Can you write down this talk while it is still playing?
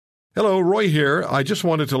Hello, Roy here. I just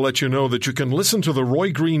wanted to let you know that you can listen to The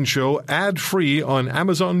Roy Green Show ad-free on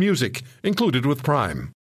Amazon Music, included with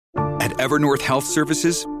Prime. At Evernorth Health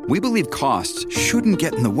Services, we believe costs shouldn't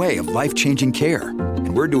get in the way of life-changing care,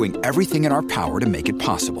 and we're doing everything in our power to make it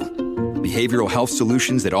possible. Behavioral health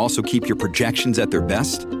solutions that also keep your projections at their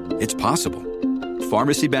best? It's possible.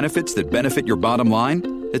 Pharmacy benefits that benefit your bottom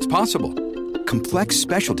line? It's possible. Complex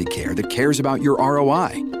specialty care that cares about your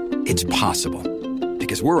ROI? It's possible.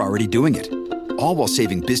 Because we're already doing it, all while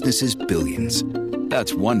saving businesses billions.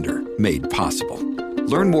 That's Wonder made possible.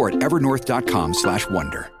 Learn more at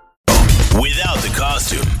evernorth.com/wonder. Without the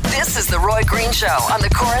costume. This is the Roy Green Show on the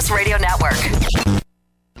Chorus Radio Network.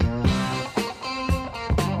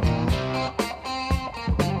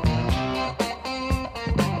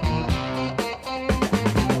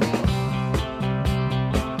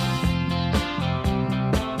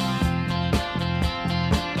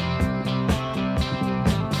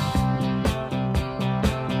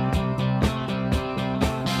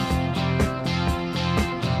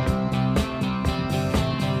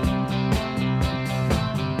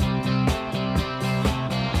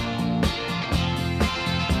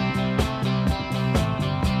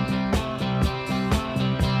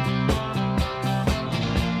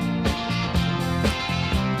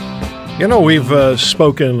 You know, we've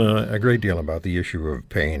spoken a great deal about the issue of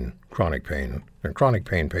pain, chronic pain, and chronic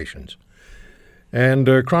pain patients. And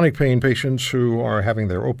chronic pain patients who are having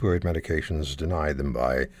their opioid medications denied them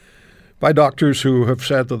by doctors who have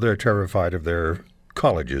said that they're terrified of their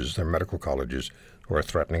colleges, their medical colleges, who are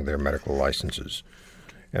threatening their medical licenses.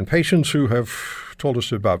 And patients who have told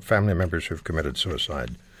us about family members who've committed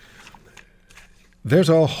suicide. There's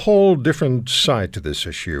a whole different side to this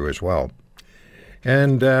issue as well.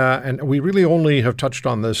 And we really only have touched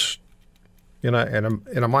on this in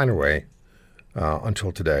a minor way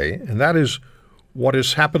until today, and that is what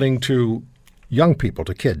is happening to young people,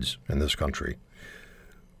 to kids in this country,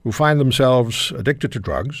 who find themselves addicted to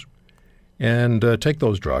drugs and take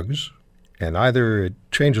those drugs, and either it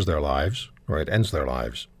changes their lives or it ends their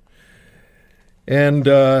lives. And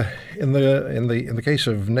in the case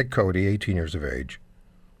of Nick Cody, 18 years of age,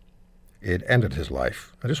 it ended his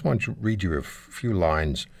life. I just want to read you a few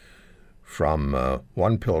lines from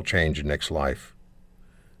One Pill Change in Nick's life.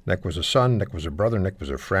 Nick was a son, Nick was a brother, Nick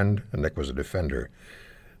was a friend, and Nick was a defender.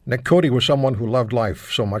 Nick Cody was someone who loved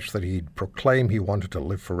life so much that he'd proclaim he wanted to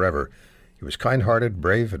live forever. He was kind-hearted,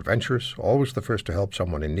 brave, adventurous, always the first to help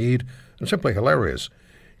someone in need, and simply hilarious.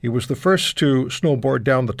 He was the first to snowboard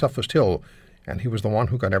down the toughest hill, and he was the one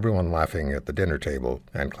who got everyone laughing at the dinner table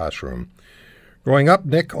and classroom. Growing up,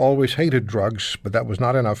 Nick always hated drugs, but that was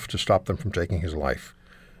not enough to stop them from taking his life.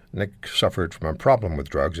 Nick suffered from a problem with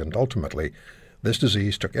drugs, and ultimately, this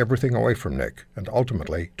disease took everything away from Nick, and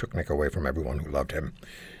ultimately took Nick away from everyone who loved him.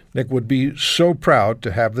 Nick would be so proud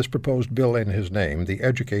to have this proposed bill in his name, the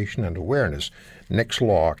education and awareness Nick's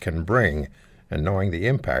Law can bring, and knowing the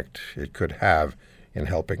impact it could have in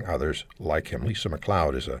helping others like him. Lisa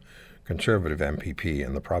MacLeod is a Conservative MPP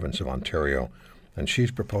in the province of Ontario, and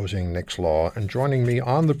she's proposing Nick's Law. And joining me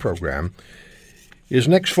on the program is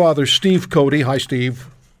Nick's father, Steve Cody. Hi, Steve.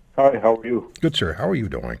 Hi, how are you? Good, sir. How are you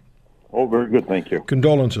doing? Oh, very good, thank you.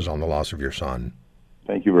 Condolences on the loss of your son.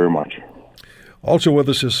 Thank you very much. Also with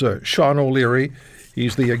us is Sean O'Leary.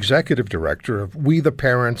 He's the executive director of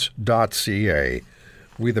WeTheParents.ca.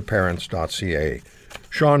 WeTheParents.ca.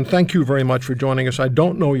 Sean, thank you very much for joining us. I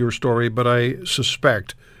don't know your story, but I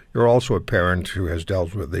suspect you're also a parent who has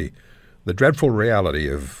dealt with the dreadful reality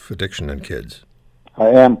of addiction in kids. I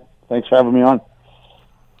am. Thanks for having me on.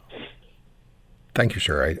 Thank you,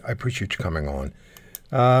 sir. I appreciate you coming on.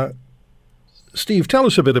 Steve, tell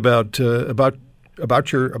us a bit about your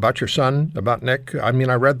son, about Nick. I mean,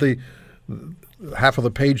 I read the half of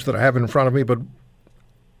the page that I have in front of me, but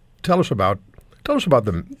tell us about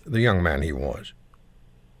the young man he was.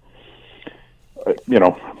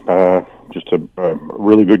 Just a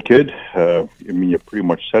really good kid. I mean, you pretty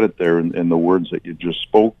much said it there in the words that you just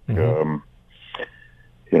spoke. Mm-hmm.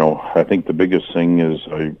 I think the biggest thing is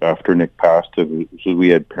after Nick passed, we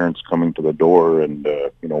had parents coming to the door, and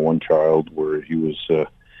one child where he was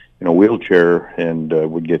in a wheelchair and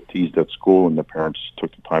would get teased at school, and the parents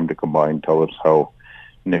took the time to come by and tell us how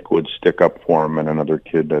Nick would stick up for him. And another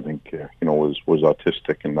kid, I think, was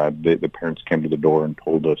autistic, and that the parents came to the door and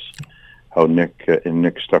told us how Nick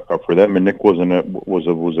stuck up for them. And Nick was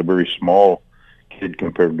a very small kid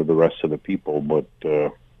compared to the rest of the people, but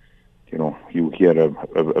he had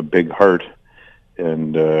a big heart,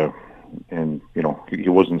 and he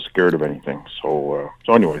wasn't scared of anything. So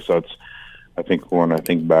anyways, I think when I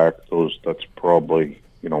think back, that's probably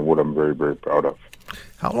what I'm very, very proud of.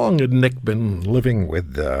 How long had Nick been living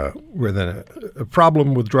with a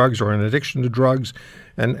problem with drugs or an addiction to drugs,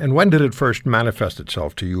 and when did it first manifest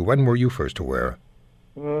itself to you? When were you first aware?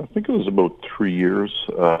 I think it was about 3 years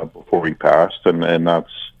before he passed, and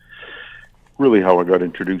that's really how I got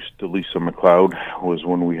introduced to Lisa MacLeod, was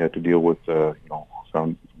when we had to deal with,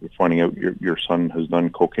 finding out your son has done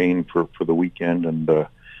cocaine for the weekend, and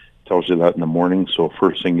tells you that in the morning. So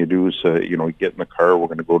first thing you do is, get in the car, we're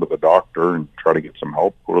going to go to the doctor and try to get some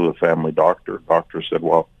help. Go to the family doctor. Doctor said,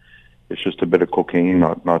 well, it's just a bit of cocaine,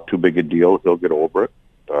 not too big a deal. He'll get over it.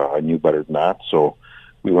 I knew better than that. So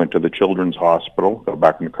we went to the Children's Hospital, got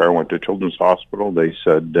back in the car, went to Children's Hospital. They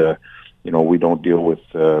said, we don't deal with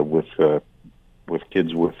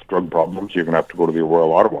kids with drug problems. You're going to have to go to the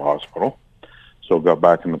Royal Ottawa Hospital. So got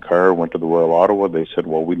back in the car, went to the Royal Ottawa. They said,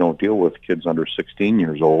 well, we don't deal with kids under 16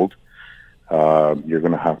 years old. You're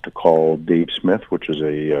going to have to call Dave Smith, which is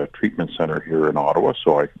a treatment center here in Ottawa.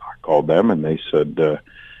 So I called them, and they said,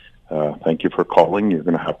 thank you for calling. You're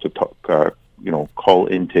going to have to call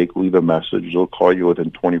intake, leave a message. They'll call you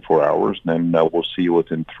within 24 hours, and then we'll see you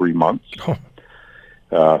within 3 months. So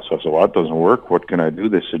I said, well, that doesn't work. What can I do?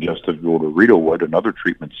 They suggested go to Rideauwood, another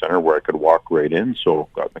treatment center where I could walk right in. So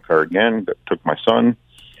got in the car again, took my son,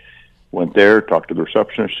 went there, talked to the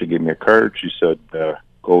receptionist. She gave me a card. She said,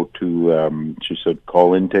 she said,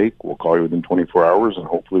 call intake. We'll call you within 24 hours, and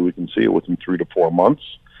hopefully we can see you within 3 to 4 months.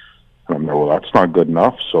 And I'm like, well, that's not good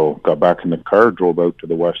enough. So got back in the car, drove out to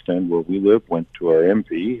the West End where we live, went to our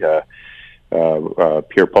MP,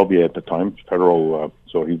 Pierre Pulvier at the time, federal,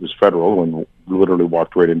 so he was federal, and literally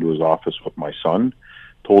walked right into his office with my son,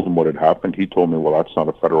 told him what had happened. He told me, well, that's not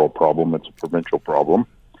a federal problem, it's a provincial problem.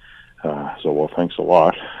 Well, thanks a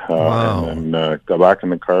lot. Wow. And then got back in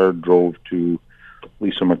the car, drove to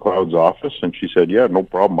Lisa MacLeod's office, and she said, yeah, no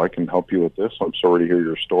problem, I can help you with this. I'm sorry to hear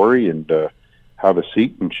your story, and have a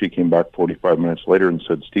seat. And she came back 45 minutes later and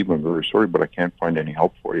said, Steve, I'm very sorry, but I can't find any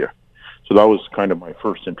help for you. So that was kind of my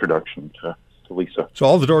first introduction to Lisa. So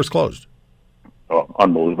all the doors closed. Oh,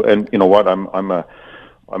 unbelievable. And you know what? I'm an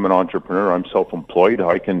entrepreneur. I'm self-employed.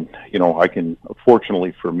 I can,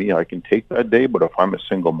 fortunately for me, I can take that day. But if I'm a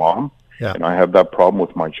single mom and I have that problem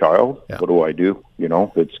with my child, what do?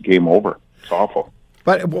 It's game over. It's awful.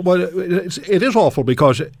 But it is awful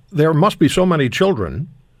because there must be so many children,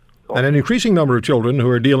 and an increasing number of children who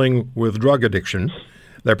are dealing with drug addiction.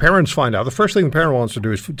 Their parents find out. The first thing the parent wants to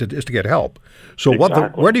do is to get help. So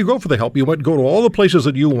Exactly. where do you go for the help? You go to all the places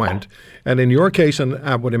that you went, and in your case, and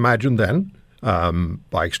I would imagine then,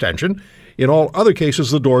 by extension, in all other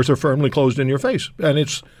cases, the doors are firmly closed in your face, and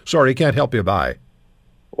it's, sorry, can't help you, bye.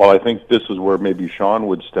 Well, I think this is where maybe Sean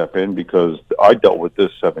would step in, because I dealt with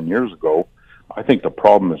this 7 years ago. I think the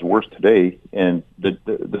problem is worse today, and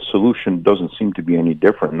the solution doesn't seem to be any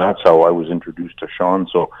different. And that's how I was introduced to Sean.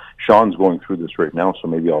 So Sean's going through this right now, so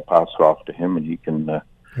maybe I'll pass it off to him, and he can.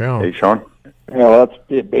 Hey, Sean. Yeah, that's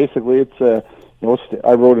it. Basically, it's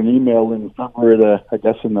I wrote an email in February that I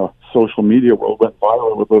guess in the social media world went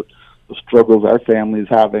viral about the struggles our family is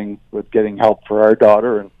having with getting help for our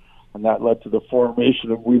daughter, and that led to the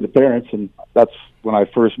formation of We the Parents, and that's when I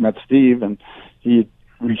first met Steve, and he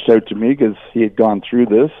reached out to me because he had gone through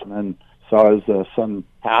this and then saw his son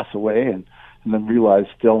pass away, and then realized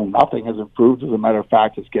still nothing has improved. As a matter of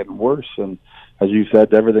fact, it's getting worse. And as you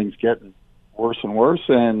said, everything's getting worse and worse,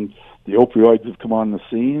 and the opioids have come on the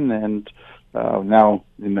scene. And now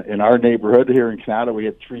in our neighborhood here in Canada, we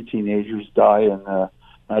had 3 teenagers die in a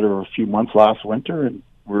matter of a few months last winter, and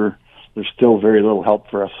there's still very little help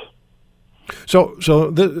for us. So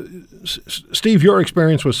Steve, your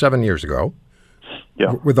experience was 7 years ago.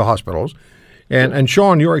 Yeah. With the hospitals. And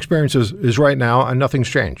Sean, your experience is right now, and nothing's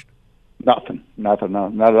changed. Nothing, not at all.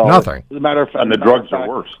 Nothing. As a matter of fact, And the drugs are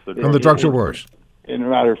worse. And the drugs are worse. In a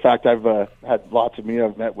matter of fact, I've had lots of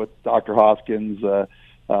meetings. I've met with Dr. Hoskins, the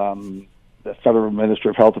Federal Minister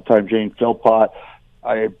of Health at the time, Jane Philpott.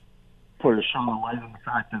 I put a shine of light on the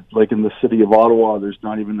fact that, like in the city of Ottawa, there's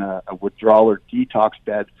not even a withdrawal or detox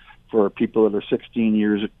bed for people that are 16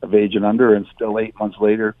 years of age and under, and still 8 months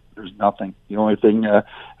later, there's nothing. The only thing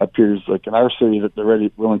appears like in our city that they're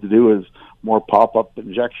willing to do is more pop-up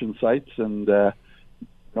injection sites, and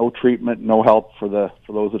no treatment, no help for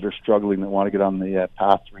those that are struggling that want to get on the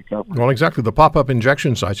path to recovery. Well, exactly. The pop-up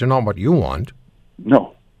injection sites are not what you want.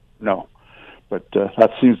 No. But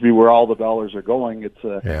that seems to be where all the dollars are going. It's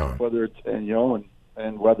whether it's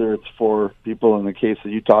and whether it's for people in the case that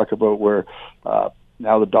you talk about where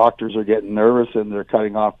now the doctors are getting nervous and they're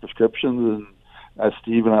cutting off prescriptions. And as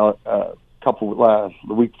Steve and I,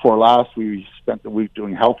 the week before last, we spent the week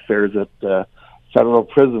doing health fairs at federal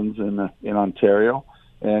prisons in Ontario,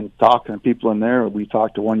 And talking to people in there, we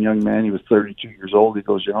talked to one young man. He was 32 years old. He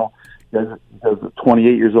goes, because at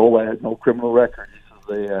 28 years old, I had no criminal record.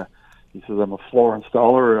 He says I'm a floor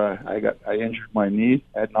installer. I injured my knee,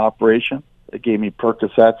 had an operation. They gave me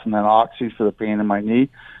Percocets and then Oxy for the pain in my knee,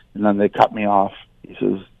 and then they cut me off. He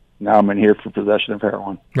says, now I'm in here for possession of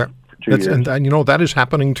heroin. Yeah. For 2 years. And that is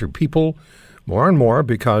happening to people more and more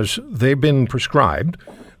because they've been prescribed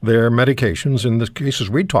their medications. In the cases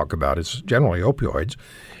we talk about, it's generally opioids.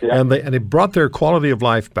 Yeah. And they brought their quality of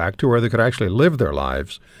life back to where they could actually live their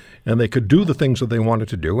lives and they could do the things that they wanted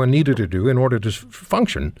to do and needed to do in order to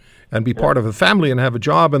function and be part of a family and have a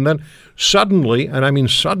job. And then suddenly, and I mean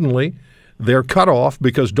suddenly, they're cut off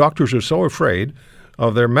because doctors are so afraid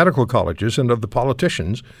of their medical colleges and of the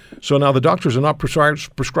politicians. So now the doctors are not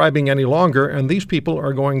prescribing any longer, and these people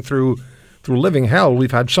are going through living hell.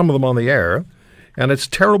 We've had some of them on the air, and it's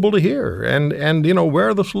terrible to hear. And where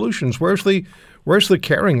are the solutions? Where's the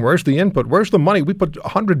caring? Where's the input? Where's the money? We put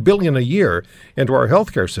 $100 billion a year into our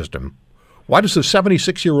healthcare system. Why does a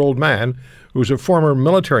 76-year-old man who's a former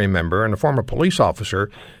military member and a former police officer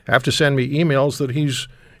have to send me emails that he's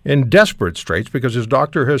in desperate straits because his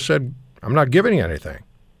doctor has said, I'm not giving you anything?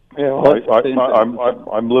 Yeah, well,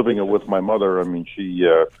 I'm living it with my mother. I mean, she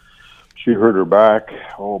hurt her back,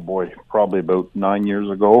 probably about 7 years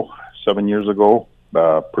ago,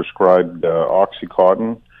 prescribed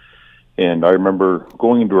Oxycontin. And I remember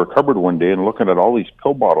going into her cupboard one day and looking at all these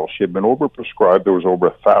pill bottles. She had been overprescribed. There was over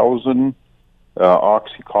 1,000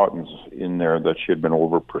 Oxycontins in there that she had been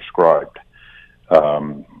overprescribed.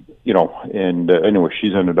 Anyway,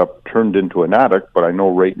 she's ended up turned into an addict, but I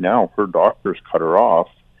know right now her doctor's cut her off,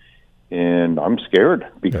 and I'm scared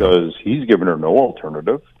because he's given her no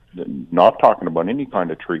alternative, not talking about any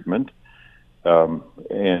kind of treatment.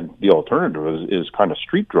 And the alternative is kind of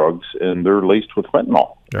street drugs, and they're laced with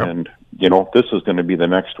fentanyl. Yep. And, this is going to be the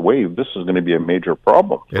next wave. This is going to be a major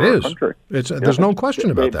problem for our country. There's no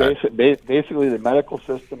question about that. Basically, the medical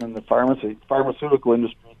system and the pharmaceutical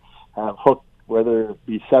industry have hooked, whether it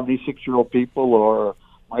be 76-year-old people or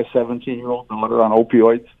my 17-year-old daughter, on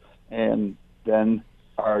opioids, and then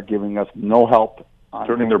are giving us no help on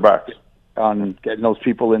turning their backs on getting those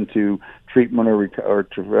people into treatment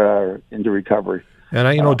or into recovery.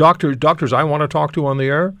 And doctors I want to talk to on the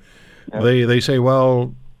air, they say,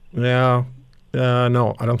 well, no, I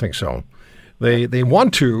don't think so. They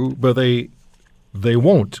want to, but they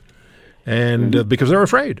won't, and because they're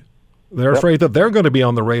afraid. They're afraid that they're going to be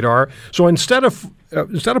on the radar. So instead of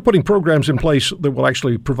putting programs in place that will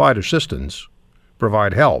actually provide assistance,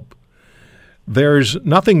 provide help, there's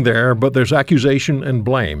nothing there, but there's accusation and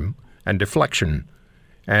blame and deflection.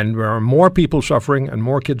 And there are more people suffering and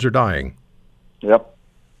more kids are dying. Yep.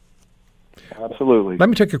 Absolutely. Let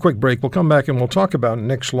me take a quick break. We'll come back and we'll talk about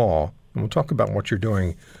Nick's Law, and we'll talk about what you're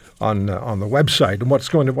doing on the website and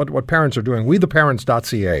what parents are doing.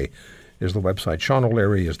 WeTheParents.ca is the website. Sean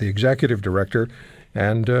O'Leary is the executive director,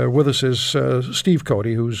 and with us is Steve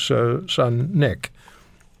Cody, whose son Nick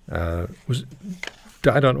was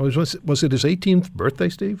it his 18th birthday,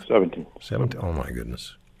 Steve? 17th. Oh my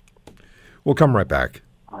goodness. We'll come right back.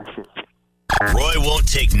 Roy won't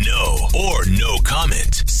take no or no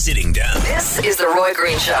comment sitting down. This is the Roy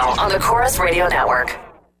Green Show on the Chorus Radio Network.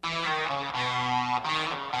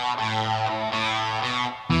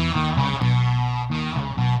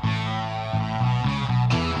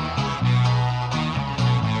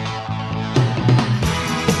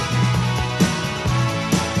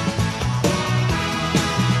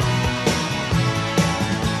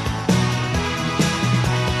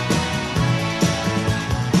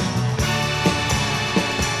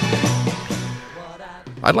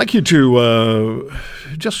 I'd like you to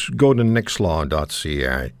just go to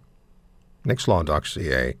nixlaw.ca,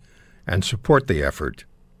 nixlaw.ca, and support the effort.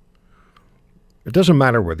 It doesn't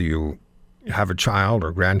matter whether you have a child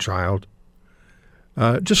or grandchild.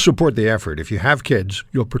 Just support the effort. If you have kids,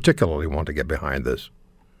 you'll particularly want to get behind this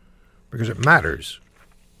because it matters.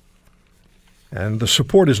 And the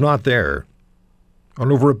support is not there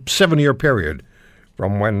on over a 7-year period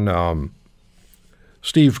from when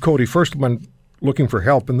Steve Cody first went looking for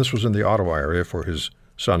help, and this was in the Ottawa area for his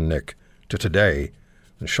son Nick, to today,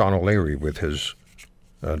 and Sean O'Leary with his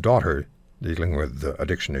daughter dealing with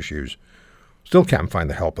addiction issues, still can't find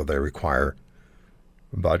the help that they require.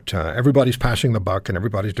 But everybody's passing the buck, and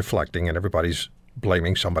everybody's deflecting, and everybody's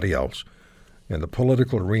blaming somebody else in the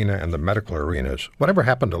political arena and the medical arenas. Whatever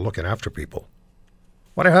happened to looking after people?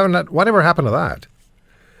 Whatever happened to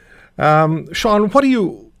that? Sean,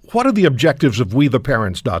 what are the objectives of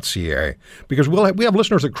WeTheParents.ca? Because we have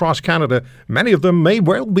listeners across Canada. Many of them may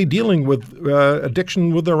well be dealing with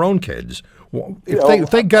addiction with their own kids. If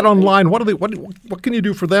they get online, what can you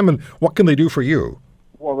do for them, and what can they do for you?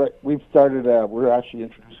 Well, we've started. We're actually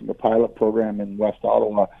introducing a pilot program in West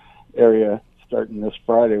Ottawa area starting this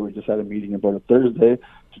Friday. We just had a meeting about it Thursday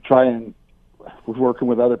to try and we're working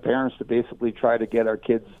with other parents to basically try to get our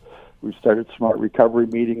kids. We've started smart recovery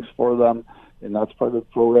meetings for them, and that's part of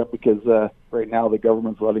the program because right now the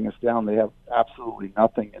government's letting us down. They have absolutely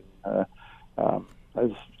nothing. And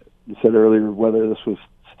as you said earlier, whether this was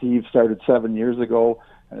Steve started 7 years ago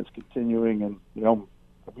and it's continuing, and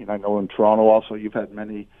I know in Toronto also you've had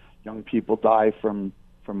many young people die from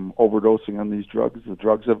overdosing on these drugs. The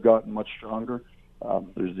drugs have gotten much stronger.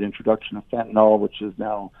 There's the introduction of fentanyl, which is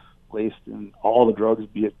now placed in all the drugs,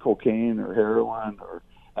 be it cocaine or heroin or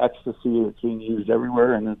ecstasy. It's being used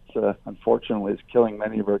everywhere, and it's unfortunately it's killing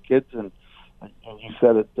many of our kids. And you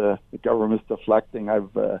said it, the government's deflecting.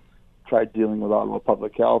 I've tried dealing with Ottawa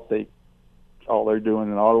Public Health. All they're doing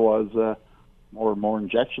in Ottawa is more and more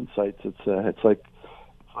injection sites. It's the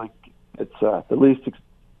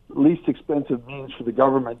least expensive means for the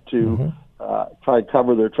government to try and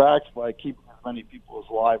cover their tracks by keeping as many people as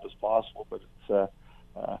alive as possible. But it's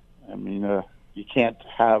you can't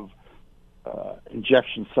have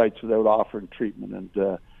injection sites without offering treatment.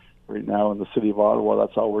 And right now in the city of Ottawa,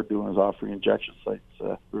 that's all we're doing is offering injection sites.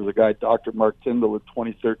 There was a guy, Dr. Mark Tyndall, in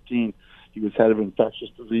 2013. He was head of infectious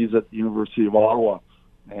disease at the University of Ottawa.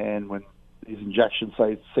 And when these injection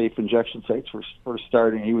sites, safe injection sites, were first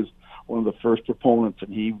starting, he was one of the first proponents.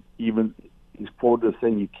 And he's quoted as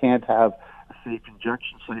saying, you can't have a safe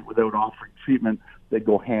injection site without offering treatment. They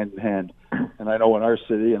go hand in hand. And I know in our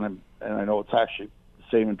city, and I know it's actually the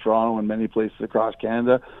same in Toronto and many places across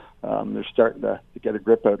Canada, they're starting to get a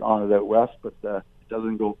grip on it out west, but it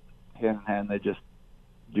doesn't go hand in hand. They just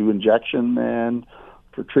do injection, and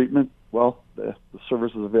for treatment, well, the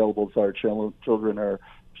services available to our children are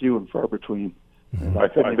few and far between. And I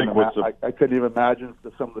couldn't even imagine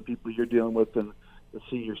some of the people you're dealing with and the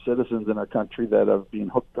senior citizens in our country that have been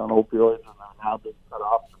hooked on opioids and have now been cut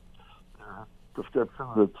off their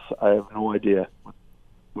prescriptions. I have no idea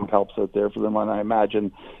what helps out there for them, and I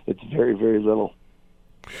imagine it's very, very little.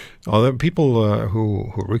 Well, there are people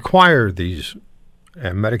who require these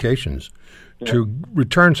medications to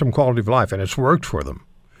return some quality of life, and it's worked for them,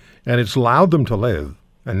 and it's allowed them to live,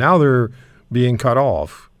 and now they're being cut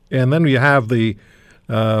off. And then you have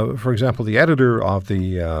for example, the editor of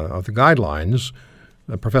the guidelines,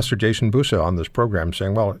 Professor Jason Busa, on this program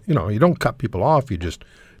saying, well, you don't cut people off, you just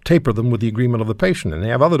taper them with the agreement of the patient. And they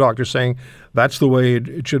have other doctors saying that's the way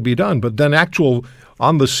it should be done. But then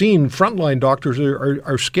on the scene, frontline doctors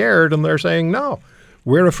are scared, and they're saying, no,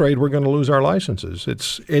 we're afraid we're going to lose our licenses.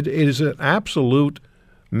 It is an absolute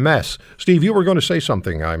mess. Steve, you were going to say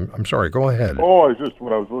something. I'm sorry. Go ahead. Oh,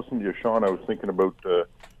 when I was listening to you, Sean, I was thinking about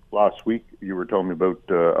last week. You were telling me about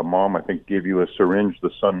a mom, I think, gave you a syringe. The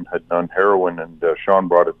son had done heroin, and Sean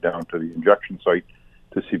brought it down to the injection site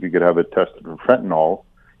to see if he could have it tested for fentanyl.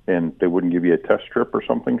 And they wouldn't give you a test strip or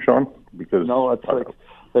something, Sean? Because no, it's like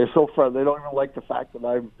they're so far. They don't even like the fact that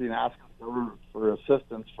I've been asking for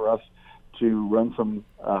assistance for us to run some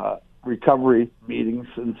recovery meetings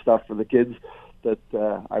and stuff for the kids.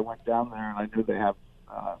 That I went down there and I knew they have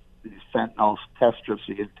these fentanyl test strips.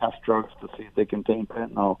 You can test drugs to see if they contain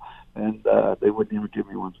fentanyl, and they wouldn't even give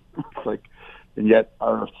me one. It's like, and yet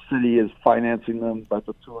our city is financing them by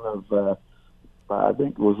the tune of. I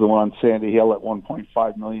think it was the one on Sandy Hill at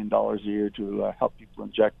 $1.5 million a year to help people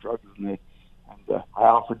inject drugs, and I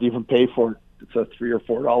offered to even pay for it. It's a $3 or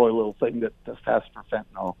 $4 little thing that tests for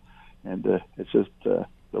fentanyl, and it's just the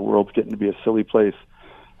world's getting to be a silly place.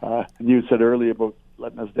 And you said earlier about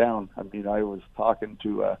letting us down. I mean, I was talking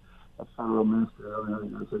to a federal minister earlier,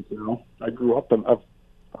 and I said, I grew up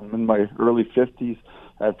I'm in my early 50s.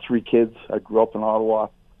 I have 3 kids. I grew up in Ottawa,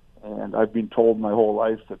 and I've been told my whole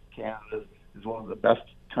life that Canada is one of the best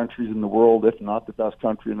countries in the world, if not the best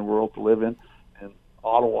country in the world to live in. And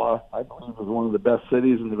Ottawa, I believe, is one of the best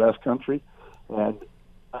cities in the best country. And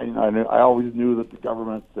I always knew that the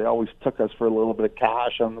government, they always took us for a little bit of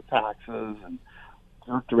cash on the taxes and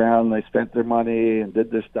jerked around, and they spent their money and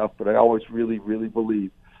did this stuff. But I always really, really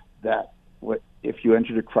believed that if you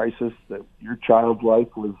entered a crisis, that your child's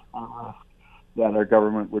life was at risk, that our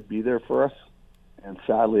government would be there for us. And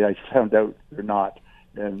sadly, I found out they're not.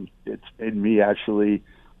 And it's made me actually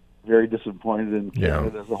very disappointed in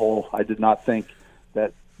Canada as a whole. I did not think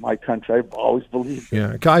that my country, I've always believed.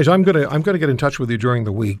 Yeah, guys, I'm gonna get in touch with you during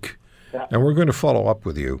the week and we're going to follow up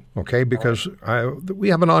with you, okay? Because we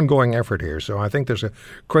have an ongoing effort here, so I think there's a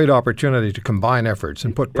great opportunity to combine efforts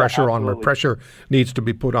and put pressure on where pressure needs to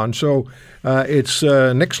be put on. So it's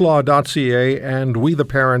nixlaw.ca and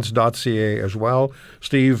wetheparents.ca as well.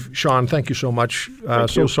 Steve, Sean, thank you so much.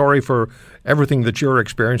 So sorry for everything that you're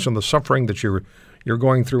experiencing, the suffering that you're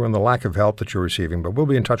going through and the lack of help that you're receiving. But we'll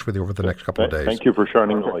be in touch with you over the next couple of days. Thank you for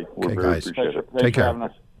shining the light. We're very guys. appreciative. Take care.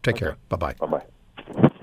 Take care. Bye-bye. Bye-bye.